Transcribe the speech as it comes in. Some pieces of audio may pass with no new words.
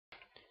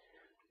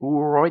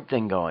Alright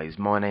then guys,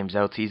 my name's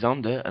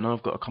Ltzonda and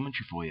I've got a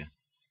commentary for you.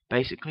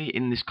 Basically,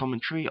 in this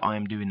commentary I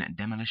am doing a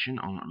demolition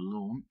on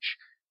launch.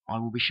 I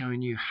will be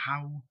showing you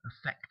how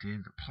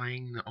effective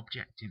playing the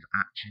objective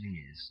actually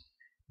is.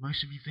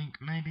 Most of you think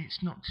maybe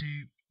it's not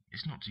too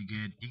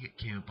good, you get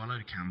killed by a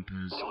load of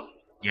campers.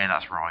 Yeah,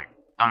 that's right.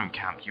 Don't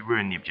camp, you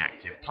ruin the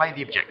objective. Play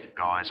the objective,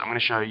 guys. I'm going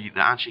to show you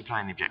that actually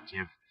playing the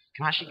objective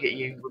can actually get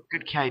you a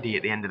good KD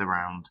at the end of the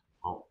round,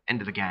 or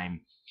end of the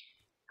game.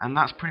 And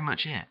that's pretty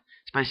much it.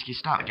 It's basically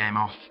start the game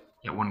off,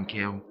 get one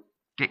kill,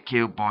 get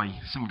killed by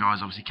some guys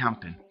obviously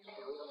camping.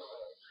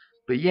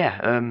 But yeah,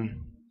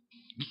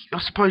 I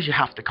suppose you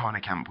have to kind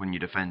of camp when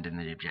you're defending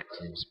the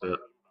objectives, but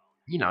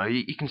you know,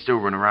 you can still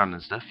run around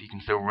and stuff, you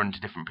can still run to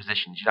different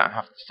positions, you don't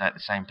have to stay at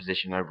the same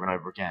position over and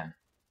over again.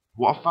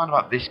 What I found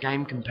about this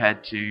game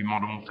compared to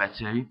Modern Warfare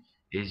 2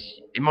 is,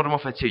 in Modern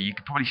Warfare 2 you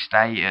could probably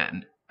stay at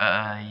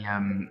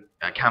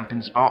a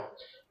camping spot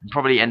and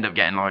probably end up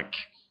getting like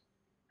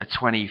a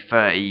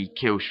 20-30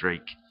 kill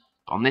streak.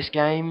 But on this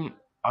game,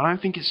 I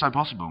don't think it's so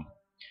possible.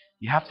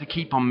 You have to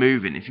keep on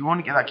moving. If you want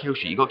to get that kill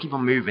streak, you've got to keep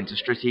on moving to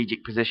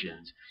strategic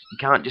positions. You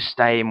can't just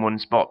stay in one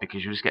spot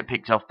because you'll just get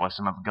picked off by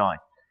some other guy.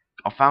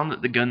 I found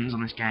that the guns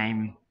on this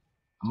game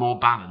are more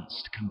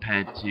balanced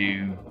compared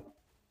to,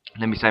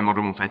 let me say,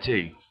 Modern Warfare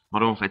 2.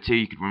 Modern Warfare 2,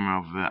 you could run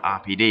around with an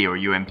RPD or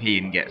a UMP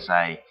and get,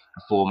 say,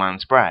 a 4-man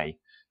spray.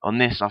 On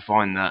this, I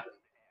find that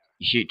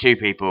you shoot two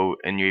people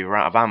and you're either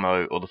out of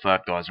ammo or the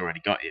third guy's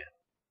already got you.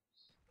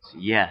 So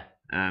yeah,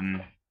 I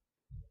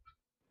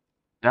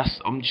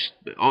just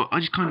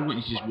kind of want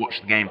you to just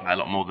watch the gameplay a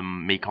lot more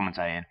than me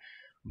commentating.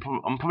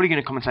 I'm probably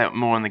going to commentate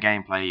more on the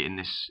gameplay in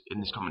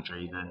this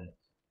commentary than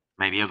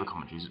maybe other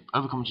commentaries.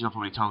 Other commentaries I've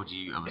probably told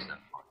you other stuff.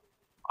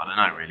 I don't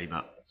know really,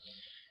 but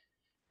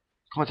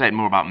commentate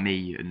more about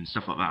me and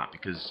stuff like that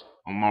because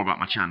I'm more about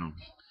my channel.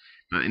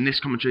 But in this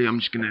commentary, I'm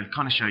just going to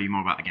kind of show you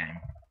more about the game.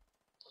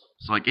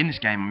 So like in this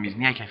game, I'm using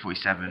the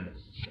AK-47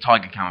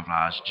 Tiger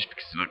camouflage just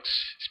because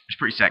it's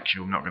pretty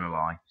sexual. I'm not going to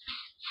lie.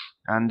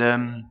 And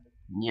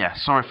yeah,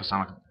 sorry if I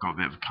sound like I've got a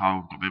bit of a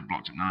cold, got a bit of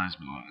blocked up nose,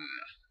 but like,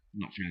 I'm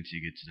not feeling too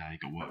good today.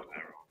 Got work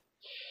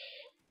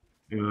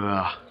later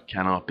on.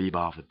 Cannot be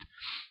bothered.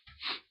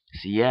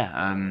 So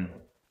yeah,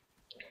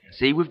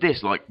 see with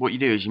this, like what you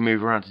do is you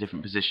move around to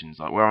different positions.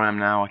 Like where I am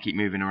now, I keep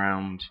moving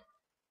around,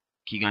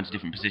 keep going to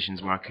different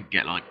positions where I could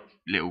get like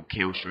little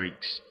kill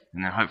streaks,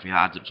 and then hopefully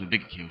that adds up to a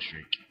bigger kill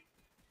streak.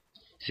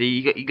 See,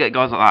 you get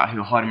guys like that who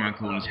are hiding around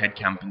corners, head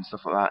camping, and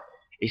stuff like that.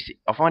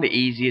 I find it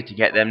easier to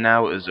get them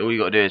now, as all you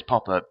got to do is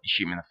pop up, you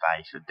shoot them in the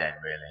face, they're dead,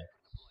 really.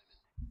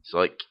 It's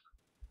like,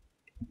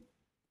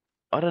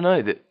 I don't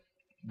know, that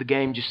the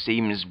game just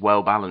seems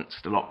well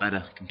balanced, a lot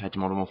better compared to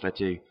Modern Warfare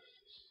 2.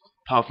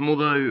 Apart from,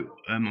 although,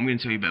 I'm going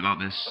to tell you a bit about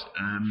this,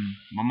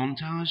 my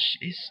montage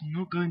is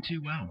not going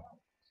too well.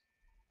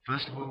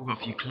 First of all, we've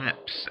got a few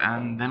clips,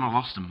 and then I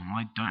lost them, and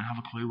I don't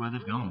have a clue where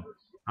they've gone.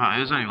 It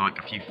was only like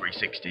a few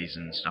 360s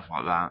and stuff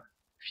like that.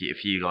 A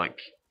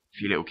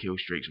few little kill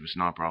streaks with a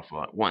sniper rifle,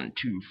 like 1,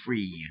 2,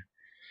 3.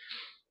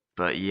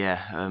 But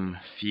yeah,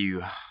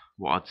 few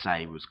what I'd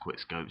say was quick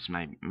scopes,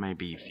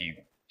 maybe a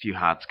few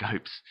hard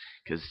scopes,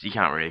 because you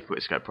can't really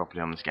quick scope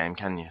properly on this game,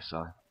 can you?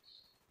 So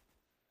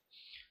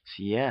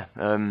yeah,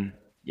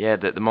 yeah,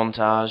 the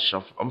montage.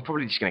 I'm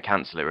probably just gonna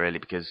cancel it really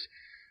because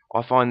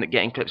I find that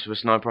getting clips with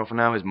a sniper rifle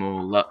now is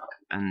more luck,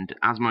 and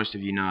as most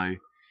of you know,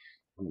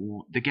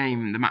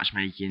 the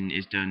matchmaking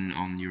is done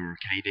on your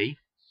KD.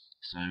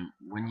 So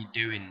when you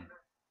go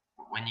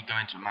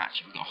into a match,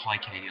 if you've got a high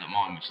KD like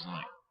mine, which is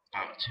like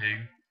about 2,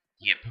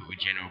 you get put with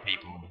general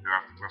people who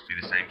have roughly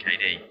the same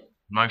KD.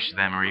 Most of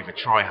them are either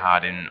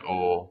tryharding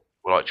or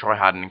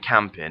tryharding and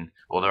camping,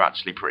 or they're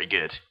actually pretty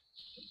good.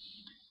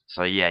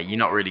 So yeah, you're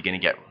not really going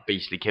to get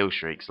beastly kill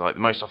streaks. Like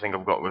the most I think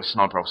I've got with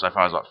sniper rifle so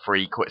far is like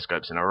 3 quick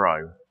scopes in a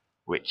row,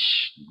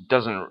 which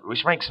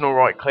makes an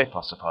alright clip,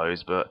 I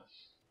suppose, but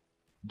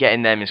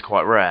getting them is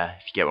quite rare,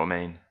 if you get what I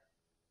mean.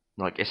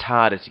 Like, it's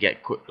harder to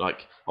get quick, like,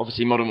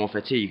 obviously Modern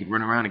Warfare 2, you could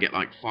run around and get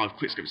like 5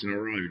 quickscopes in a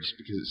row just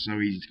because it's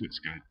so easy to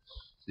quickscope.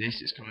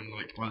 This is kind of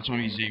like, by the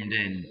time you zoomed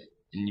in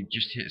and you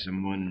just hit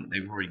someone,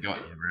 they've already got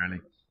you,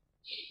 really.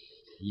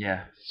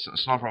 Yeah, so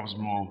sniper rifles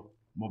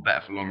more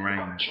better for long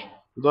range.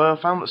 Although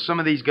I found that some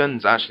of these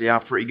guns actually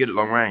are pretty good at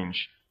long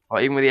range.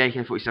 Like, even with the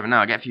AK-47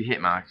 now, I get a few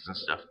hit markers and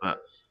stuff, but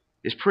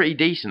it's pretty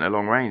decent at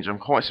long range. I'm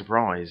quite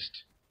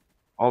surprised.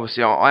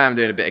 Obviously, I am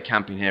doing a bit of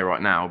camping here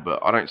right now,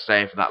 but I don't stay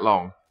here for that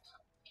long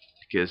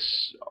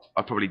because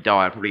I'd probably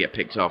die. I'd probably get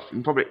picked off.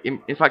 And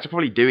in fact, I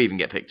probably do even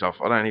get picked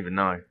off. I don't even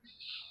know.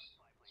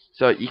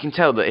 So you can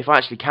tell that if I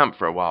actually camp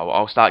for a while,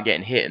 I'll start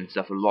getting hit and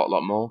stuff a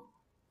lot more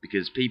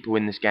because people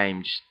in this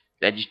game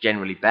they're just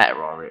generally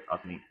better at it. I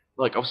think.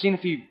 Like I've seen a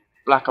few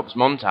Black Ops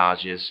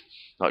montages,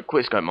 like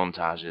quickscope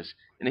montages,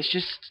 and it's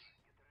just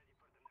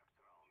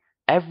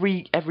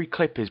every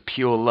clip is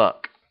pure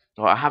luck.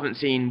 Like, I haven't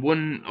seen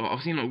one.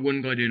 I've seen like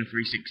one guy doing a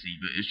 360,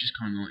 but it's just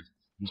kind of like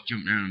he's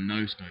jumped around and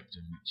no scoped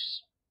him,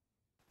 which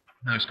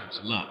no scopes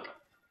of luck.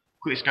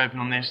 Quick scoping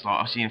on this, like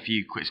I've seen a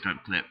few quick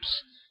scope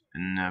clips,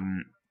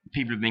 and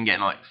people have been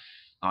getting like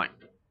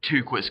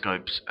 2 quick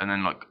scopes and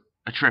then like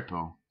a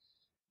triple,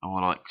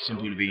 or like some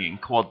people be getting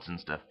quads and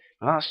stuff.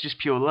 But that's just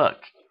pure luck.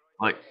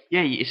 Like,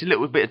 yeah, it's a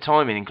little bit of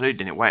timing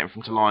included in it, waiting for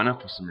them to line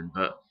up or something.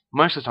 But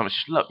most of the time, it's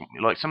just luck.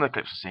 Like some of the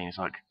clips I've seen, it's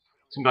like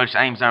some guy just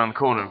aims down the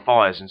corner and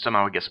fires, and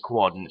somehow he gets a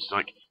quad, and it's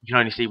like you can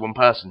only see one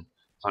person.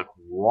 It's like,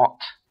 what?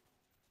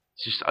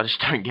 It's just I just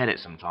don't get it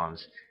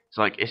sometimes. It's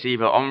like it's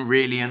either I'm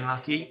really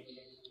unlucky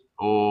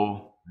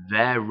or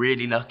they're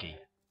really lucky.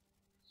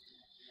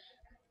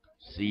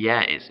 So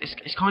yeah,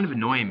 it's kind of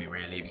annoying me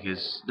really,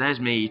 because there's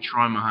me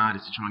trying my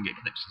hardest to try and get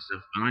clips and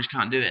stuff, and I just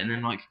can't do it. And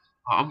then like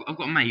I've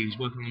got a mate who's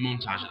working on the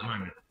montage at the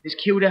moment. His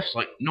kill def's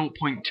like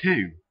 0.2,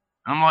 and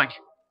I'm like,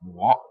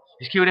 what?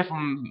 His kill def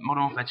on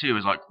Modern Warfare 2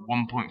 is like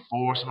 1.4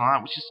 or something like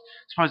that, which is,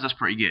 I suppose that's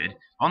pretty good.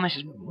 On this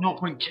is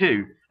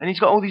 0.2, and he's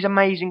got all these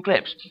amazing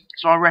clips.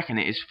 So I reckon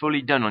it is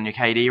fully done on your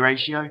KD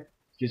ratio,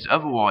 because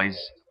otherwise,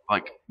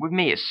 like with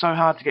me, it's so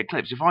hard to get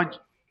clips.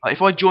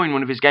 If I join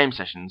one of his game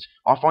sessions,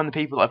 I find the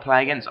people that I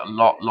play against a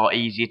lot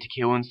easier to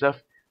kill and stuff.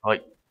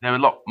 Like they're a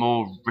lot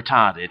more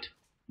retarded.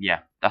 Yeah,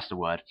 that's the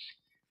word.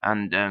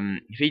 And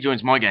if he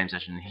joins my game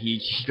session,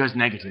 he goes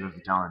negative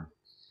every time.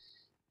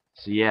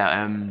 So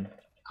yeah,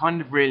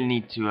 kind of really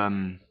need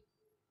to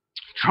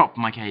drop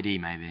my KD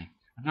maybe.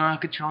 I don't know. I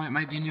could try it.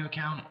 Maybe a new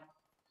account.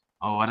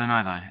 Oh, I don't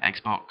know though.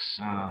 Xbox.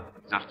 I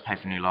have to pay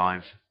for a new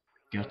live.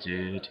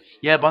 Gutted.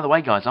 Yeah. By the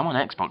way, guys, I'm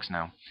on Xbox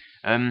now.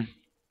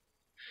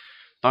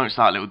 Don't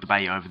start a little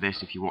debate over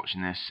this if you're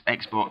watching this.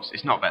 Xbox,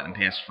 it's not better than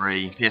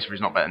PS3. PS3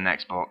 is not better than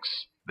Xbox.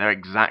 They're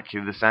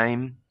exactly the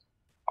same.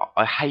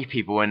 I hate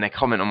people when they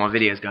comment on my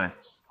videos going,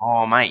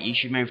 "Oh mate, you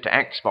should move to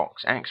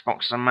Xbox.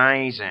 Xbox is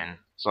amazing."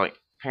 It's like,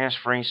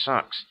 PS3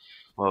 sucks.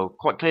 Well,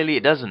 quite clearly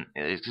it doesn't.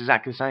 It's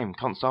exactly the same.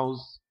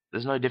 Consoles,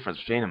 there's no difference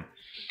between them.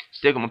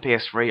 Still got my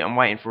PS3. I'm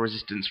waiting for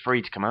Resistance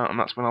 3 to come out, and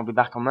that's when I'll be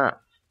back on that.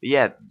 But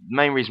yeah, the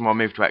main reason why I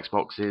moved to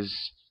Xbox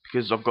is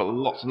because I've got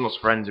lots and lots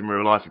of friends in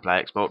real life who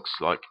play Xbox.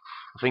 Like,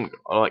 I think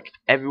like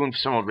everyone for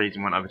some odd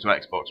reason went over to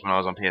Xbox when I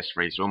was on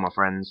PS3. So all my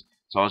friends.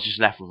 So I was just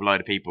left with a load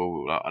of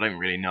people like, I don't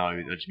really know.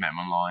 I just met them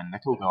online. They're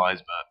cool guys,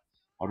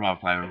 but I'd rather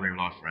play with real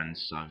life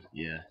friends. So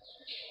yeah,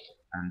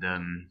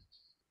 and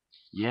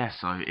yeah.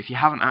 So if you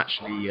haven't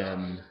actually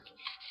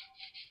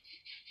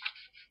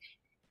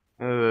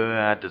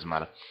it doesn't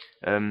matter.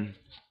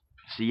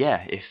 So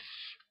yeah,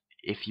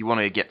 if you want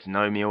to get to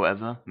know me or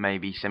whatever,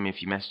 maybe send me a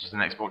few messages on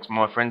Xbox.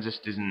 My friends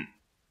list isn't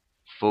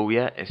full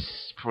yet.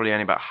 It's probably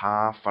only about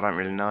half. I don't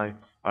really know.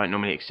 I don't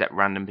normally accept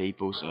random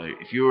people. So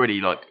if you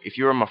already if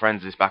you're on my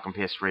friends list back on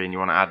PS3 and you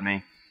want to add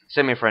me,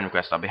 send me a friend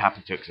request. I'll be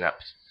happy to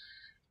accept.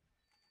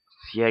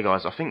 So yeah,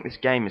 guys, I think this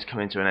game is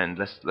coming to an end.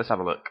 Let's have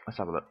a look. Let's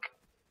have a look.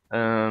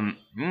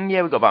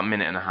 Yeah, we've got about a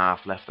minute and a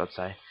half left, I'd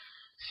say.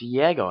 So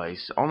yeah,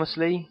 guys,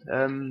 honestly,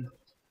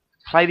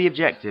 play the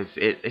objective.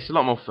 It's a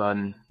lot more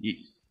fun.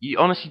 You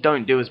honestly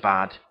don't do as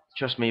bad.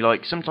 Trust me.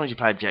 Like sometimes you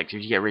play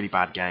objectives, you get really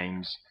bad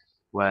games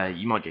where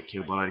you might get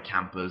killed by a load of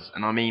campers,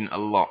 and I mean a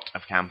lot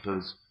of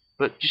campers.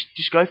 But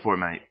just go for it,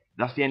 mate.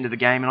 That's the end of the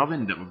game, and I've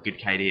ended up with good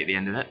KD at the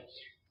end of it.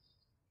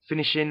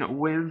 Finishing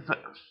with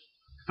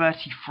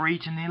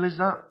 33-0, is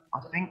that? I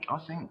think.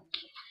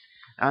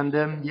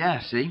 And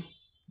yeah, see,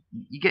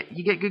 you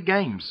get good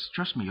games.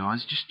 Trust me,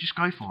 guys. Just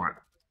go for it.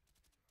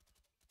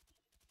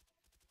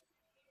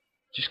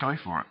 Just go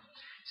for it.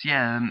 So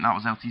yeah, that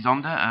was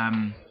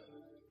Ltzonda.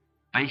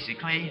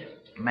 Basically,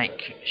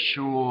 make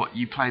sure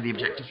you play the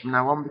objective from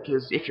now on,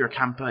 because if you're a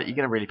camper, you're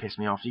going to really piss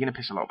me off. You're going to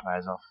piss a lot of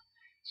players off.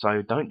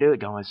 So don't do it,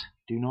 guys.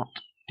 Do not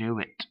do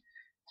it.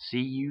 See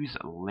yous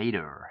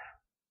later.